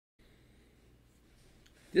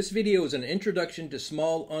This video is an introduction to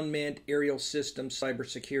Small Unmanned Aerial System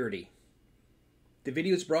cybersecurity. The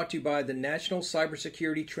video is brought to you by the National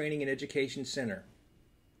Cybersecurity Training and Education Center.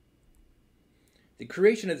 The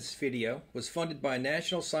creation of this video was funded by a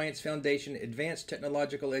National Science Foundation Advanced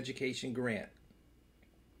Technological Education grant.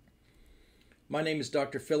 My name is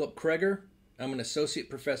Dr. Philip Kreger. I'm an Associate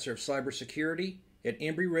Professor of Cybersecurity at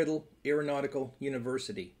Embry-Riddle Aeronautical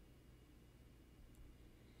University.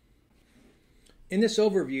 In this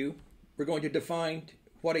overview, we're going to define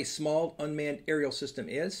what a small unmanned aerial system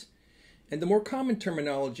is, and the more common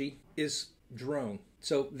terminology is drone.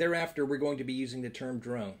 So thereafter, we're going to be using the term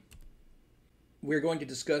drone. We're going to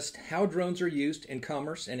discuss how drones are used in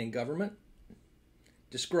commerce and in government,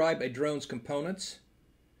 describe a drone's components,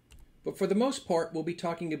 but for the most part, we'll be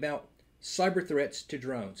talking about cyber threats to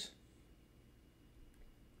drones.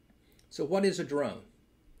 So what is a drone?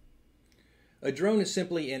 A drone is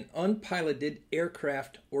simply an unpiloted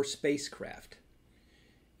aircraft or spacecraft.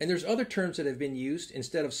 And there's other terms that have been used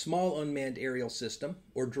instead of small unmanned aerial system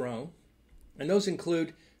or drone. And those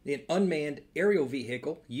include the unmanned aerial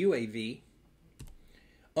vehicle, UAV,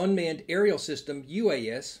 unmanned aerial system,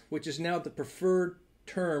 UAS, which is now the preferred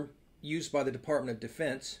term used by the Department of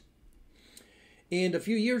Defense. And a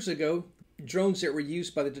few years ago, drones that were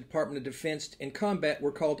used by the Department of Defense in combat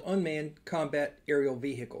were called unmanned combat aerial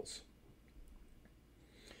vehicles.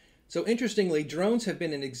 So interestingly, drones have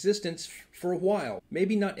been in existence for a while,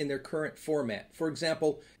 maybe not in their current format. For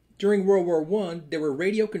example, during World War I, there were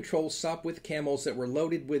radio-controlled Sopwith camels that were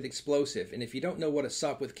loaded with explosive. And if you don't know what a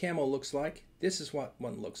Sopwith camel looks like, this is what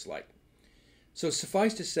one looks like. So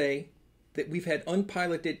suffice to say that we've had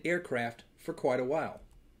unpiloted aircraft for quite a while.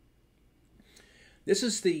 This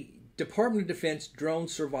is the Department of Defense Drone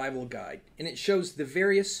Survival Guide, and it shows the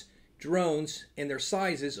various drones and their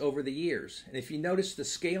sizes over the years. And if you notice the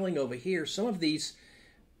scaling over here, some of these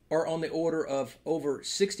are on the order of over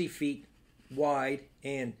 60 feet wide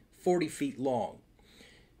and 40 feet long.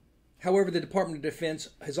 However, the Department of Defense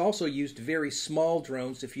has also used very small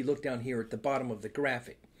drones if you look down here at the bottom of the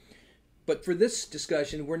graphic. But for this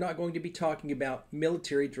discussion, we're not going to be talking about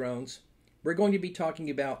military drones. We're going to be talking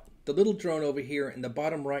about the little drone over here in the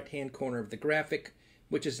bottom right-hand corner of the graphic,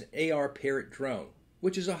 which is an AR Parrot drone,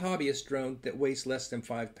 which is a hobbyist drone that weighs less than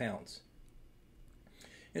 5 pounds.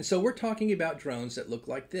 And so we're talking about drones that look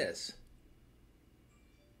like this.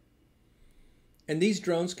 And these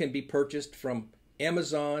drones can be purchased from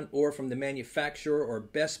Amazon or from the manufacturer or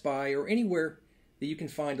Best Buy or anywhere that you can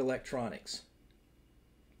find electronics.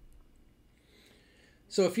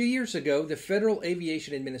 So a few years ago, the Federal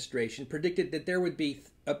Aviation Administration predicted that there would be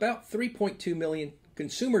about 3.2 million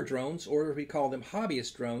consumer drones, or we call them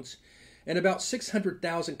hobbyist drones, and about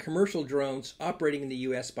 600,000 commercial drones operating in the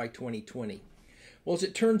U.S. by 2020. Well, as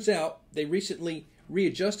it turns out, they recently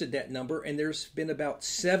readjusted that number, and there's been about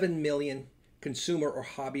 7 million consumer or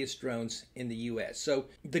hobbyist drones in the U.S. So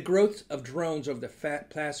the growth of drones over the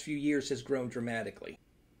past few years has grown dramatically.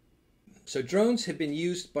 So drones have been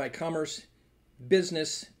used by commerce,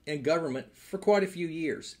 business, and government for quite a few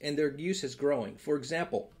years, and their use is growing. For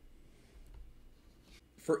example,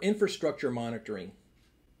 for infrastructure monitoring,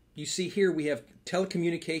 you see here we have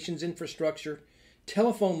telecommunications infrastructure,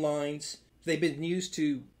 telephone lines. They've been used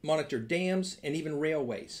to monitor dams and even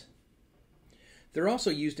railways. They're also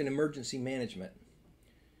used in emergency management.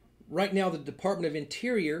 Right now, the Department of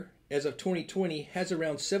Interior, as of 2020, has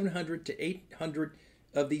around 700 to 800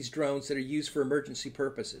 of these drones that are used for emergency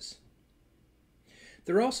purposes.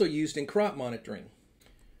 They're also used in crop monitoring.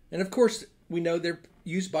 And of course, we know they're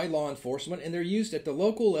used by law enforcement, and they're used at the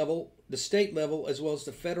local level, the state level, as well as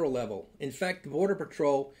the federal level. In fact, the Border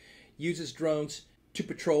Patrol uses drones to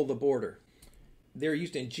patrol the border. They're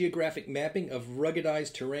used in geographic mapping of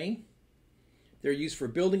ruggedized terrain. They're used for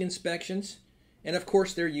building inspections, and of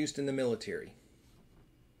course, they're used in the military.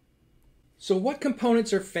 So what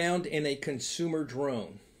components are found in a consumer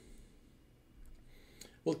drone?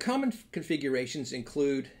 Well, common configurations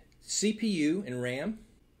include CPU and RAM,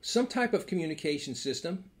 some type of communication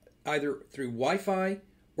system, either through Wi-Fi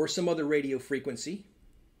or some other radio frequency,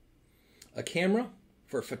 a camera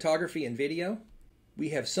for photography and video. We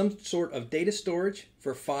have some sort of data storage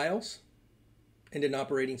for files and an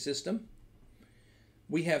operating system.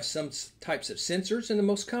 We have some types of sensors, and the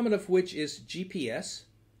most common of which is GPS.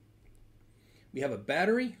 We have a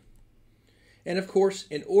battery. And of course,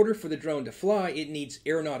 in order for the drone to fly, it needs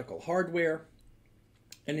aeronautical hardware,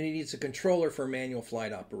 and it needs a controller for manual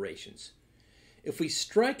flight operations. If we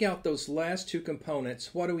strike out those last two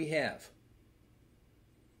components, what do we have?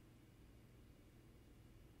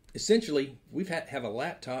 Essentially, we have a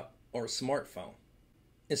laptop or a smartphone.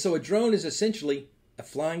 And so a drone is essentially a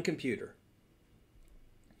flying computer.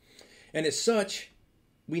 And as such,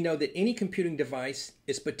 we know that any computing device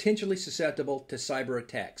is potentially susceptible to cyber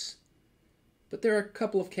attacks. But there are a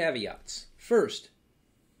couple of caveats. First,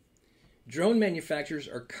 drone manufacturers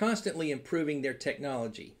are constantly improving their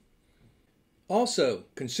technology. Also,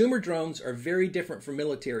 consumer drones are very different from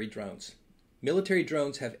military drones. Military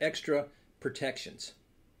drones have extra protections.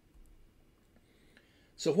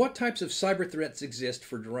 So what types of cyber threats exist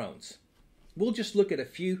for drones? We'll just look at a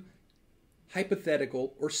few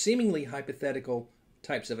hypothetical or seemingly hypothetical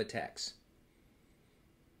types of attacks.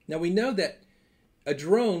 Now we know that a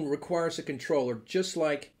drone requires a controller just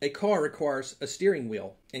like a car requires a steering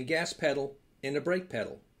wheel and gas pedal and a brake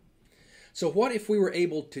pedal. So what if we were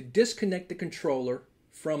able to disconnect the controller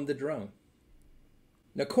from the drone?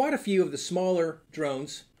 Now quite a few of the smaller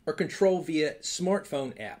drones are controlled via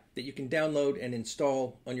smartphone app that you can download and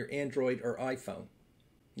install on your Android or iPhone.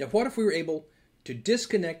 Now what if we were able to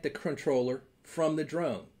disconnect the controller from the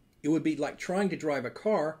drone? It would be like trying to drive a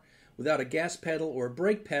car without a gas pedal or a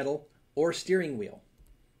brake pedal or a steering wheel.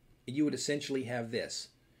 You would essentially have this.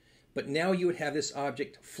 But now you would have this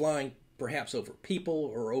object flying perhaps over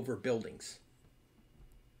people or over buildings.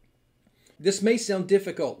 This may sound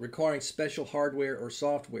difficult, requiring special hardware or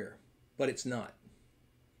software, but it's not.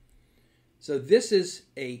 So this is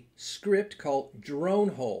a script called Drone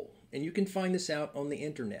Hole, and you can find this out on the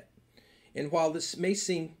internet. And while this may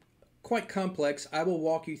seem quite complex, I will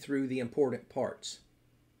walk you through the important parts.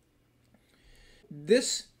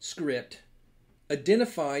 This script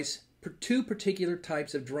identifies two particular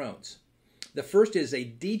types of drones. The first is a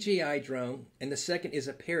DJI drone, and the second is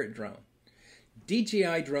a Parrot drone.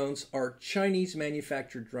 DJI drones are Chinese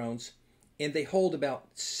manufactured drones, and they hold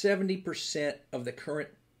about 70% of the current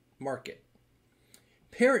market.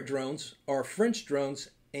 Parrot drones are French drones,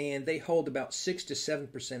 and they hold about 6 to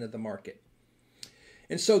 7% of the market.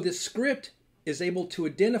 And so this script is able to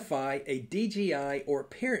identify a DJI or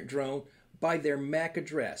Parrot drone by their MAC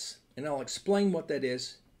address. And I'll explain what that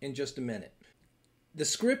is in just a minute. The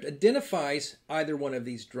script identifies either one of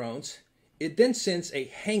these drones. It then sends a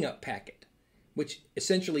hang-up packet, which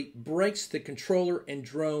essentially breaks the controller and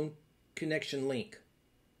drone connection link.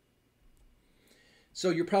 So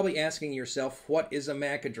you're probably asking yourself, what is a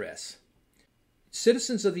MAC address?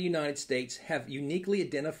 Citizens of the United States have uniquely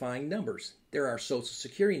identifying numbers. There are Social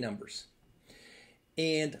Security numbers.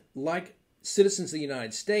 And like citizens of the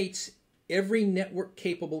United States, every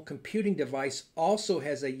network-capable computing device also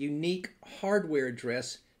has a unique hardware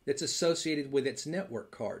address that's associated with its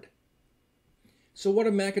network card. So what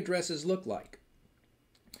do MAC addresses look like?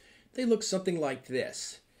 They look something like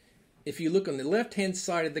this. If you look on the left-hand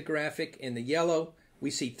side of the graphic in the yellow,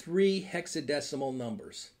 we see 3 hexadecimal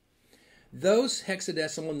numbers. Those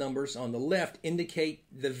hexadecimal numbers on the left indicate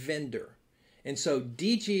the vendor. And so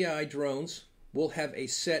DJI drones will have a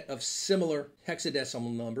set of similar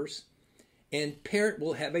hexadecimal numbers, and Parrot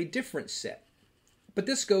will have a different set. But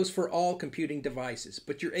this goes for all computing devices,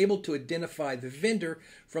 but you're able to identify the vendor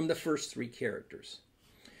from the first 3 characters.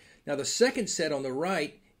 Now the second set on the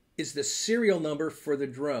right is the serial number for the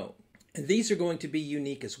drone, and these are going to be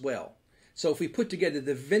unique as well. So if we put together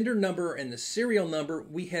the vendor number and the serial number,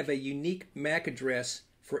 we have a unique MAC address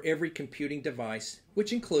for every computing device,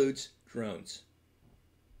 which includes drones.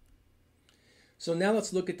 So now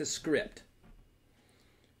let's look at the script.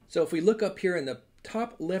 So if we look up here in the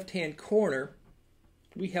top left-hand corner,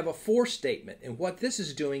 we have a for statement. And what this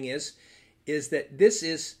is doing is that this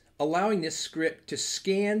is allowing this script to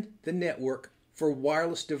scan the network for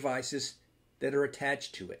wireless devices that are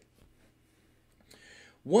attached to it.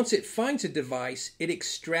 Once it finds a device, it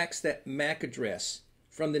extracts that MAC address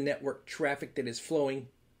from the network traffic that is flowing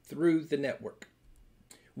through the network.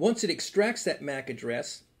 Once it extracts that MAC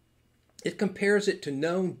address, it compares it to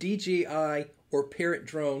known DJI or Parrot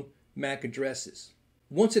drone MAC addresses.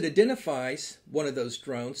 Once it identifies one of those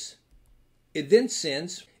drones, it then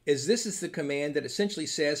sends, as this is the command that essentially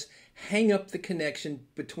says, hang up the connection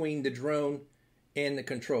between the drone and the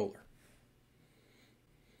controller.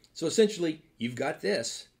 So essentially, you've got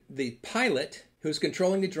this. The pilot who's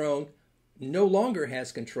controlling the drone no longer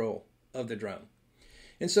has control of the drone.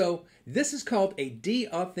 And so this is called a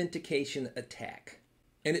deauthentication attack.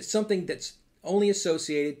 And it's something that's only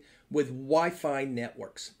associated with Wi-Fi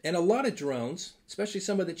networks. And a lot of drones, especially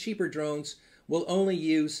some of the cheaper drones, will only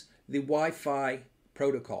use the Wi-Fi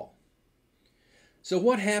protocol. So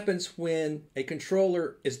what happens when a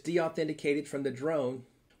controller is deauthenticated from the drone?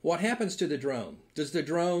 What happens to the drone? Does the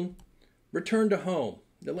drone return to home?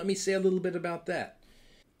 Now let me say a little bit about that.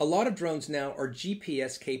 A lot of drones now are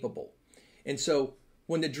GPS capable. And so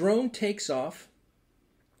when the drone takes off,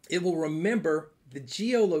 it will remember the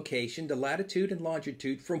geolocation, the latitude and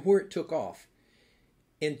longitude from where it took off.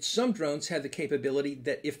 And some drones have the capability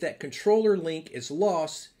that if that controller link is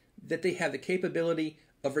lost, that they have the capability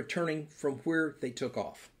of returning from where they took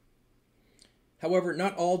off. However,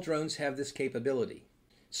 not all drones have this capability.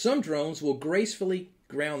 Some drones will gracefully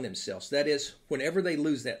ground themselves. That is, whenever they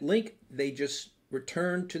lose that link, they just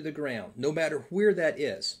return to the ground, no matter where that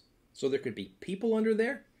is. So there could be people under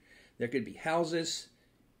there, there could be houses,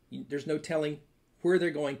 there's no telling where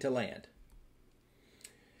they're going to land.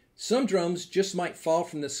 Some drones just might fall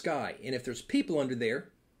from the sky, and if there's people under there,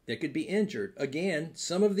 they could be injured. Again,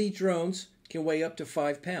 some of these drones can weigh up to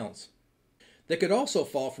 5 pounds. They could also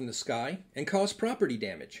fall from the sky and cause property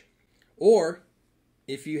damage. Or,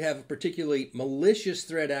 if you have a particularly malicious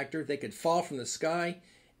threat actor, they could fall from the sky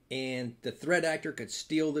and the threat actor could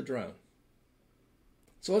steal the drone.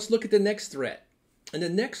 So let's look at the next threat. And the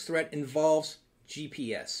next threat involves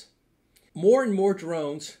GPS. More and more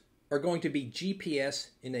drones are going to be GPS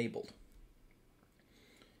enabled.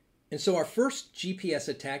 And so our first GPS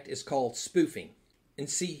attack is called spoofing. And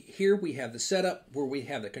see, here we have the setup where we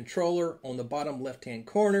have the controller on the bottom left-hand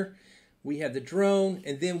corner, we have the drone,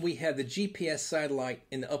 and then we have the GPS satellite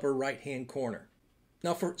in the upper right-hand corner.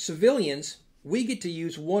 Now for civilians, we get to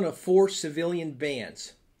use one of 4 civilian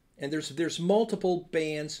bands. And there's multiple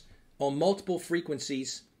bands on multiple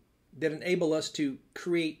frequencies that enable us to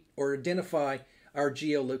create or identify our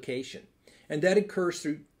geolocation. And that occurs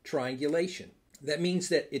through triangulation. That means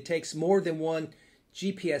that it takes more than one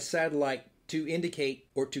GPS satellite to indicate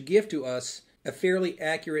or to give to us a fairly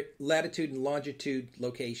accurate latitude and longitude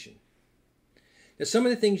location. Now, some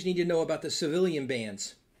of the things you need to know about the civilian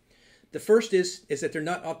bands. The first is that they're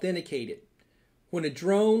not authenticated. When a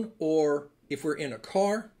drone, or if we're in a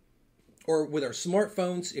car, or with our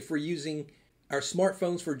smartphones, if we're using our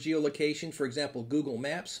smartphones for geolocation, for example, Google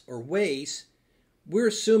Maps or Waze, we're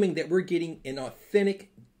assuming that we're getting an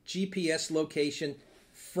authentic GPS location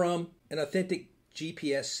from an authentic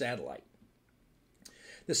GPS satellite.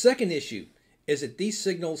 The second issue is that these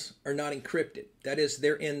signals are not encrypted. That is,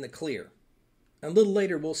 they're in the clear. A little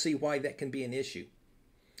later, we'll see why that can be an issue.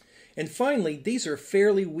 And finally, these are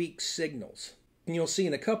fairly weak signals. And you'll see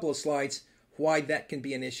in a couple of slides why that can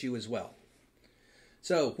be an issue as well.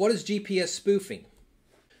 So, what is GPS spoofing?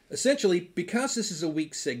 Essentially, because this is a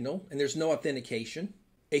weak signal and there's no authentication,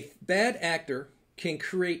 a bad actor can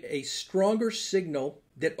create a stronger signal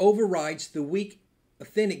that overrides the weak,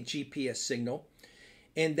 authentic GPS signal,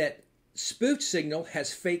 and that spoofed signal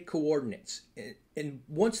has fake coordinates. And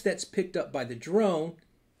once that's picked up by the drone,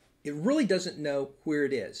 it really doesn't know where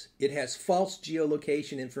it is. It has false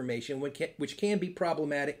geolocation information, which can be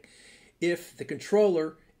problematic if the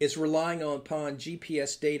controller is relying upon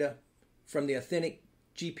GPS data from the authentic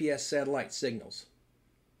GPS satellite signals.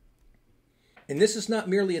 And this is not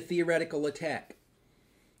merely a theoretical attack.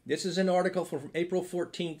 This is an article from April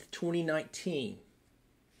 14th, 2019.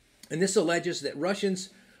 And this alleges that Russians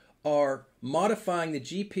are modifying the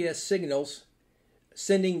GPS signals,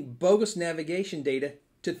 sending bogus navigation data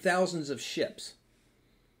to thousands of ships.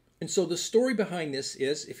 And so the story behind this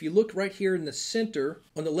is, if you look right here in the center,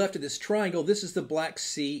 on the left of this triangle, this is the Black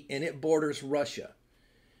Sea and it borders Russia.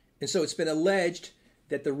 And so it's been alleged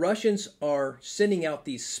that the Russians are sending out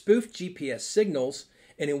these spoofed GPS signals,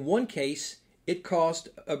 and in one case, it caused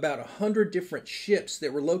about 100 different ships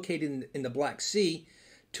that were located in the Black Sea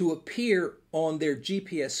to appear on their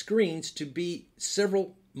GPS screens to be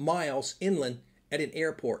several miles inland at an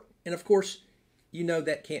airport. And of course, you know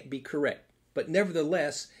that can't be correct. But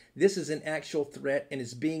nevertheless, this is an actual threat and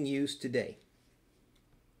is being used today.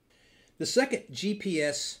 The second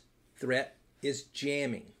GPS threat is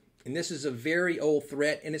jamming. And this is a very old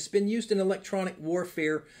threat, and it's been used in electronic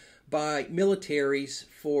warfare by militaries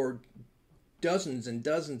for dozens and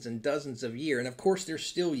dozens and dozens of years. And of course, they're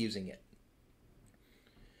still using it.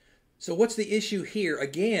 So what's the issue here?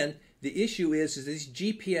 Again, the issue is these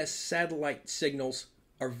GPS satellite signals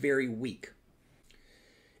are very weak.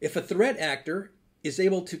 If a threat actor is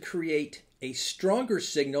able to create a stronger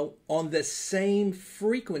signal on the same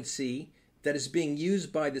frequency that is being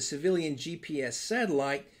used by the civilian GPS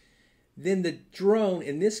satellite, then the drone,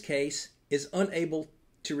 in this case, is unable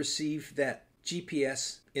to receive that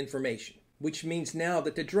GPS information, which means now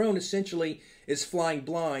that the drone essentially is flying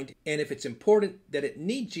blind, and if it's important that it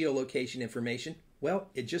needs geolocation information, well,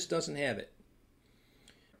 it just doesn't have it.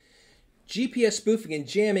 GPS spoofing and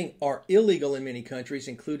jamming are illegal in many countries,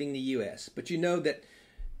 including the US. But you know that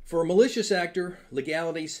for a malicious actor,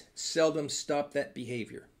 legalities seldom stop that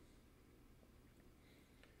behavior.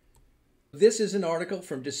 This is an article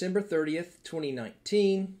from December 30th,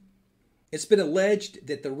 2019. It's been alleged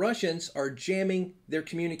that the Russians are jamming their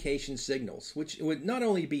communication signals, which would not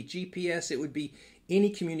only be GPS, it would be any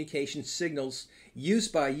communication signals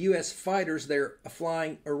used by U.S. fighters that are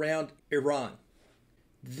flying around Iran.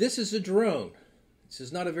 This is a drone. This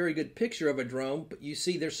is not a very good picture of a drone, but you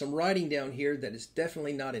see there's some writing down here that is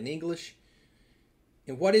definitely not in English.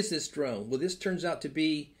 And what is this drone? Well, this turns out to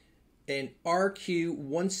be an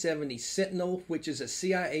RQ-170 Sentinel, which is a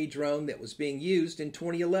CIA drone that was being used in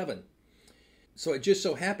 2011. So it just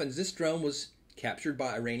so happens this drone was captured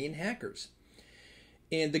by Iranian hackers.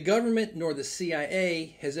 And the government nor the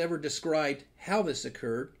CIA has ever described how this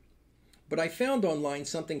occurred, but I found online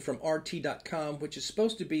something from RT.com, which is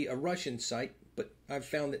supposed to be a Russian site, but I've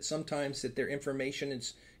found that sometimes that their information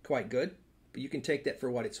is quite good, but you can take that for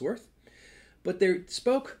what it's worth. But they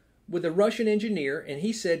spoke with a Russian engineer, and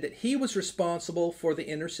he said that he was responsible for the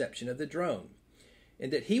interception of the drone,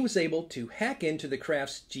 and that he was able to hack into the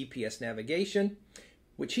craft's GPS navigation,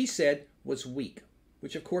 which he said was weak,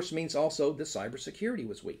 which of course means also the cybersecurity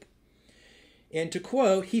was weak. And to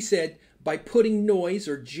quote, he said, "By putting noise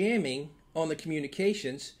or jamming on the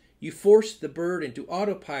communications, you force the bird into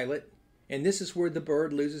autopilot, and this is where the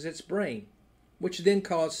bird loses its brain, which then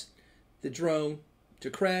causes the drone to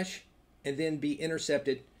crash and then be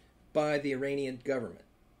intercepted by the Iranian government."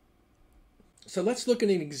 So let's look at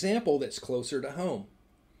an example that's closer to home.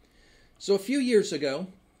 So a few years ago,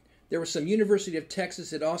 there were some University of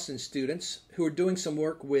Texas at Austin students who were doing some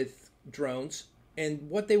work with drones, and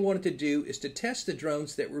what they wanted to do is to test the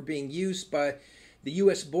drones that were being used by the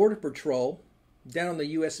U.S. Border Patrol down on the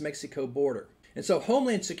U.S.-Mexico border. And so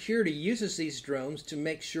Homeland Security uses these drones to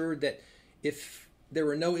make sure that if there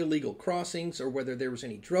were no illegal crossings or whether there was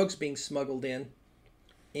any drugs being smuggled in,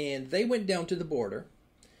 and they went down to the border,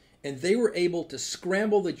 and they were able to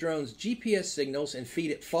scramble the drone's GPS signals and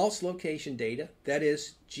feed it false location data, that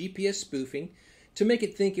is, GPS spoofing, to make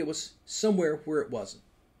it think it was somewhere where it wasn't.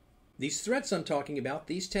 These threats I'm talking about,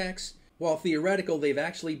 these attacks, while theoretical, they've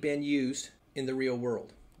actually been used in the real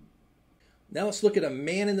world. Now let's look at a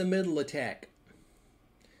man-in-the-middle attack.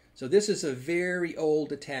 So this is a very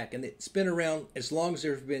old attack, and it's been around as long as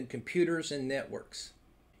there have been computers and networks.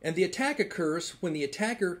 And the attack occurs when the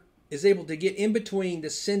attacker is able to get in between the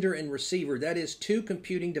sender and receiver, that is, two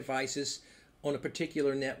computing devices on a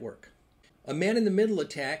particular network. A man-in-the-middle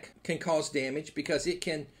attack can cause damage because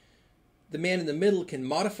the man-in-the-middle can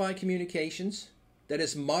modify communications, that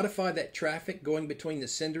is, modify that traffic going between the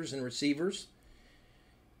senders and receivers.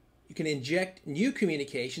 You can inject new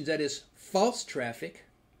communications, that is, false traffic,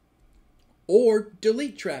 or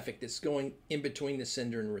delete traffic that's going in between the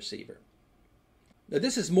sender and receiver. Now,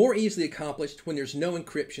 this is more easily accomplished when there's no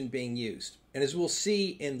encryption being used. And as we'll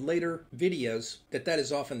see in later videos, that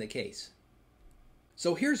is often the case.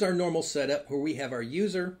 So here's our normal setup where we have our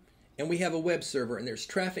user and we have a web server, and there's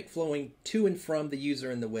traffic flowing to and from the user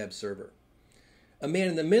and the web server. A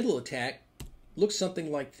man-in-the-middle attack looks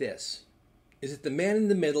something like this. Is that the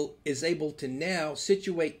man-in-the-middle is able to now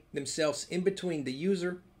situate themselves in between the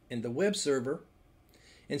user and the web server.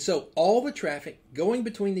 And so all the traffic going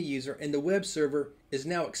between the user and the web server is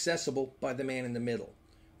now accessible by the man-in-the-middle,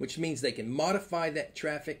 which means they can modify that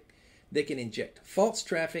traffic, they can inject false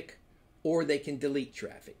traffic, or they can delete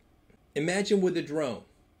traffic. Imagine with a drone.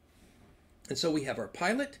 And so we have our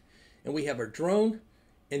pilot, and we have our drone,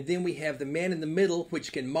 and then we have the man-in-the-middle,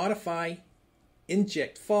 which can modify,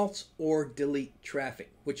 inject false, or delete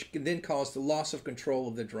traffic, which can then cause the loss of control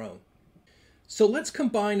of the drone. So let's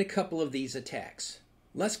combine a couple of these attacks.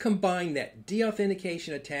 Let's combine that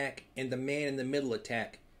deauthentication attack and the man-in-the-middle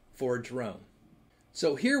attack for a drone.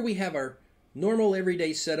 So here we have our normal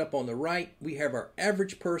everyday setup on the right. We have our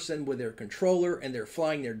average person with their controller and they're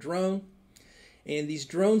flying their drone. And these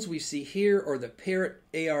drones we see here are the Parrot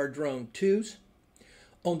AR Drone 2s.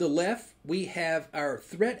 On the left, we have our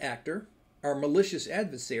threat actor, our malicious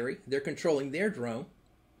adversary. They're controlling their drone.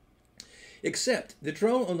 Except the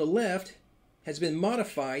drone on the left has been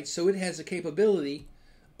modified so it has the capability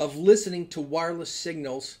of listening to wireless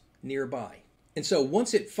signals nearby. And so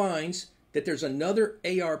once it finds that there's another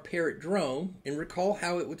AR Parrot drone, and recall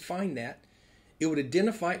how it would find that, it would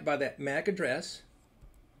identify it by that MAC address.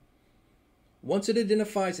 Once it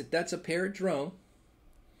identifies that that's a Parrot drone,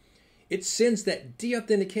 it sends that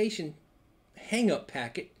deauthentication hang-up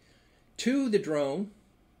packet to the drone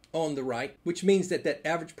on the right, which means that that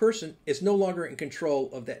average person is no longer in control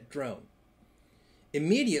of that drone.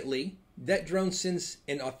 Immediately, that drone sends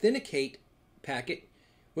an authenticate packet,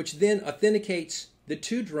 which then authenticates the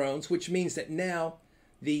two drones, which means that now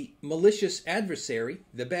the malicious adversary,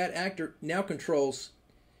 the bad actor, now controls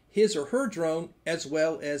his or her drone as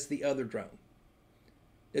well as the other drone.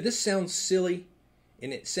 Now, this sounds silly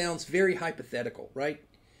and it sounds very hypothetical, right?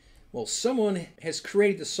 Well, someone has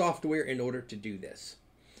created the software in order to do this.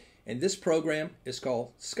 And this program is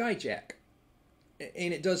called Skyjack.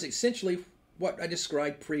 And it does essentially what I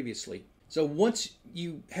described previously. So once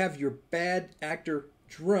you have your bad actor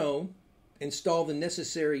drone install the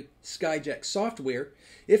necessary Skyjack software,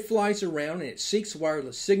 it flies around and it seeks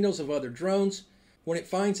wireless signals of other drones. When it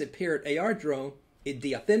finds a paired AR drone, it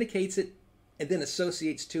deauthenticates it and then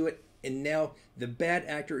associates to it, and now the bad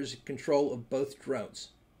actor is in control of both drones.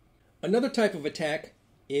 Another type of attack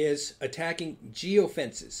is attacking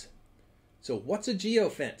geofences. So what's a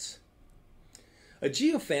geofence? A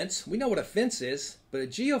geofence, we know what a fence is, but a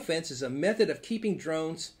geofence is a method of keeping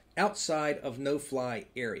drones outside of no-fly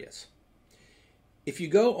areas. If you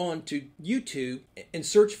go on to YouTube and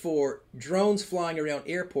search for drones flying around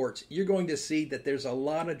airports, you're going to see that there's a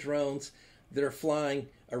lot of drones that are flying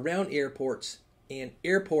around airports, and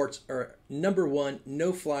airports are #1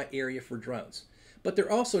 no-fly area for drones. But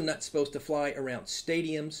they're also not supposed to fly around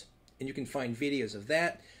stadiums, and you can find videos of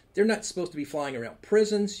that. They're not supposed to be flying around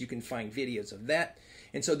prisons. You can find videos of that.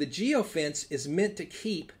 And so the geofence is meant to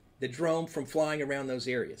keep the drone from flying around those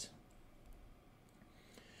areas.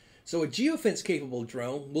 So a geofence-capable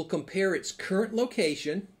drone will compare its current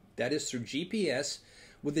location, that is through GPS,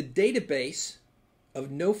 with a database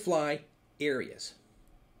of no-fly areas.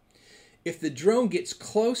 If the drone gets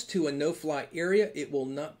close to a no-fly area, it will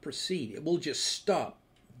not proceed. It will just stop,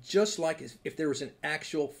 just like if there was an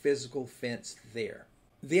actual physical fence there.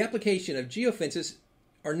 The application of geofences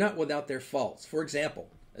are not without their faults. For example,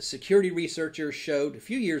 a security researcher showed a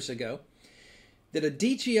few years ago that a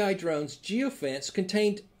DJI drone's geofence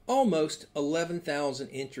contained almost 11,000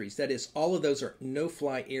 entries. That is, all of those are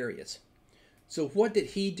no-fly areas. So what did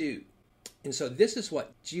he do? And so this is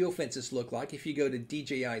what geofences look like if you go to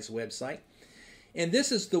DJI's website. And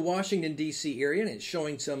this is the Washington, D.C. area, and it's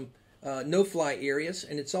showing some no-fly areas.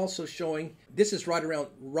 And it's also showing, this is right around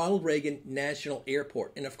Ronald Reagan National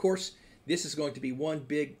Airport. And of course, this is going to be one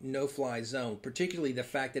big no-fly zone, particularly the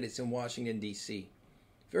fact that it's in Washington, D.C.,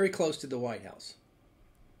 very close to the White House.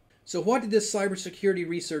 So what did this cybersecurity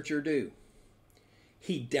researcher do?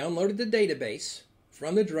 He downloaded the database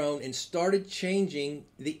from the drone and started changing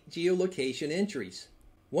the geolocation entries.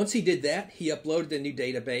 Once he did that, he uploaded the new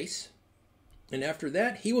database. And after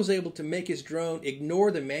that, he was able to make his drone ignore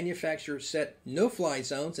the manufacturer set no-fly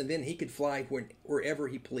zones, and then he could fly wherever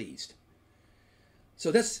he pleased.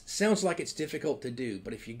 So that sounds like it's difficult to do,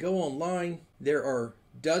 but if you go online, there are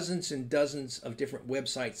dozens and dozens of different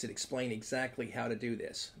websites that explain exactly how to do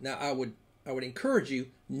this. Now, I would encourage you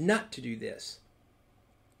not to do this.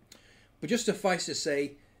 But just suffice to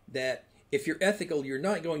say that if you're ethical, you're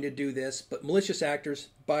not going to do this, but malicious actors,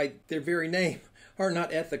 by their very name, are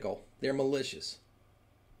not ethical. They're malicious.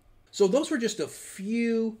 So those were just a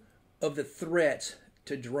few of the threats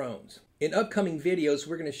to drones. In upcoming videos,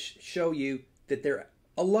 we're going to show you that there are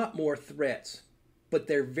a lot more threats, but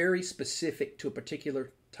they're very specific to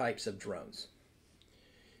particular types of drones.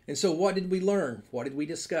 And so what did we learn? What did we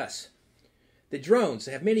discuss? The drones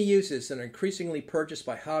have many uses and are increasingly purchased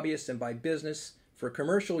by hobbyists and by business for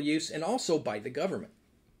commercial use, and also by the government.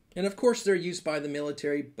 And of course they're used by the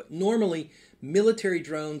military, but normally military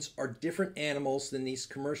drones are different animals than these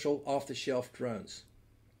commercial off-the-shelf drones.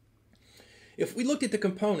 If we look at the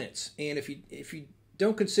components, and if you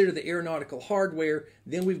don't consider the aeronautical hardware,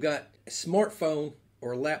 then we've got a smartphone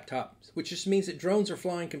or a laptop, which just means that drones are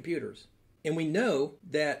flying computers. And we know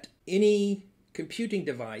that any computing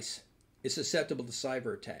device is susceptible to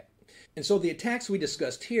cyber attack. And so the attacks we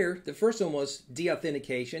discussed here, the first one was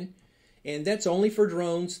deauthentication, and that's only for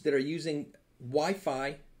drones that are using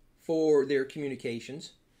Wi-Fi for their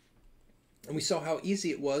communications. And we saw how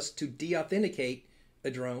easy it was to deauthenticate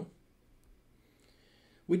a drone.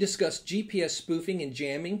 We discussed GPS spoofing and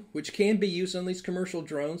jamming, which can be used on these commercial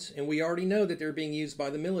drones, and we already know that they're being used by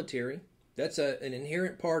the military. That's an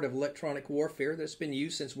inherent part of electronic warfare that's been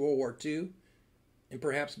used since World War II, and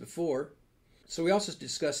perhaps before. So we also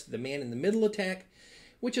discussed the man-in-the-middle attack,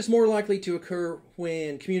 which is more likely to occur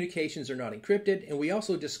when communications are not encrypted, and we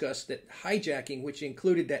also discussed that hijacking, which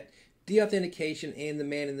included that deauthentication and the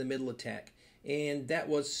man-in-the-middle attack, and that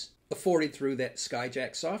was afforded through that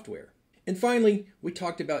Skyjack software. And finally, we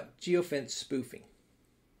talked about geofence spoofing.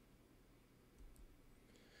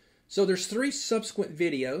 So there's 3 subsequent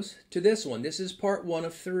videos to this one. This is part 1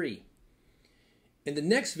 of 3. In the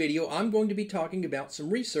next video, I'm going to be talking about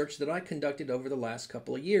some research that I conducted over the last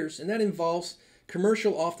couple of years, and that involves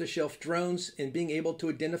commercial off-the-shelf drones and being able to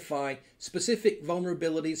identify specific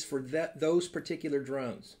vulnerabilities for those particular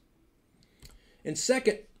drones. And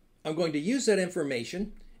second, I'm going to use that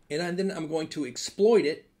information, and then I'm going to exploit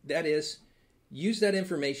it. That is, use that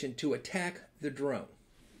information to attack the drone.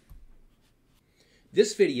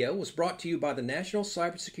 This video was brought to you by the National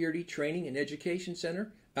Cybersecurity Training and Education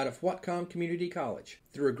Center out of Whatcom Community College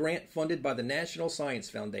through a grant funded by the National Science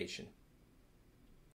Foundation.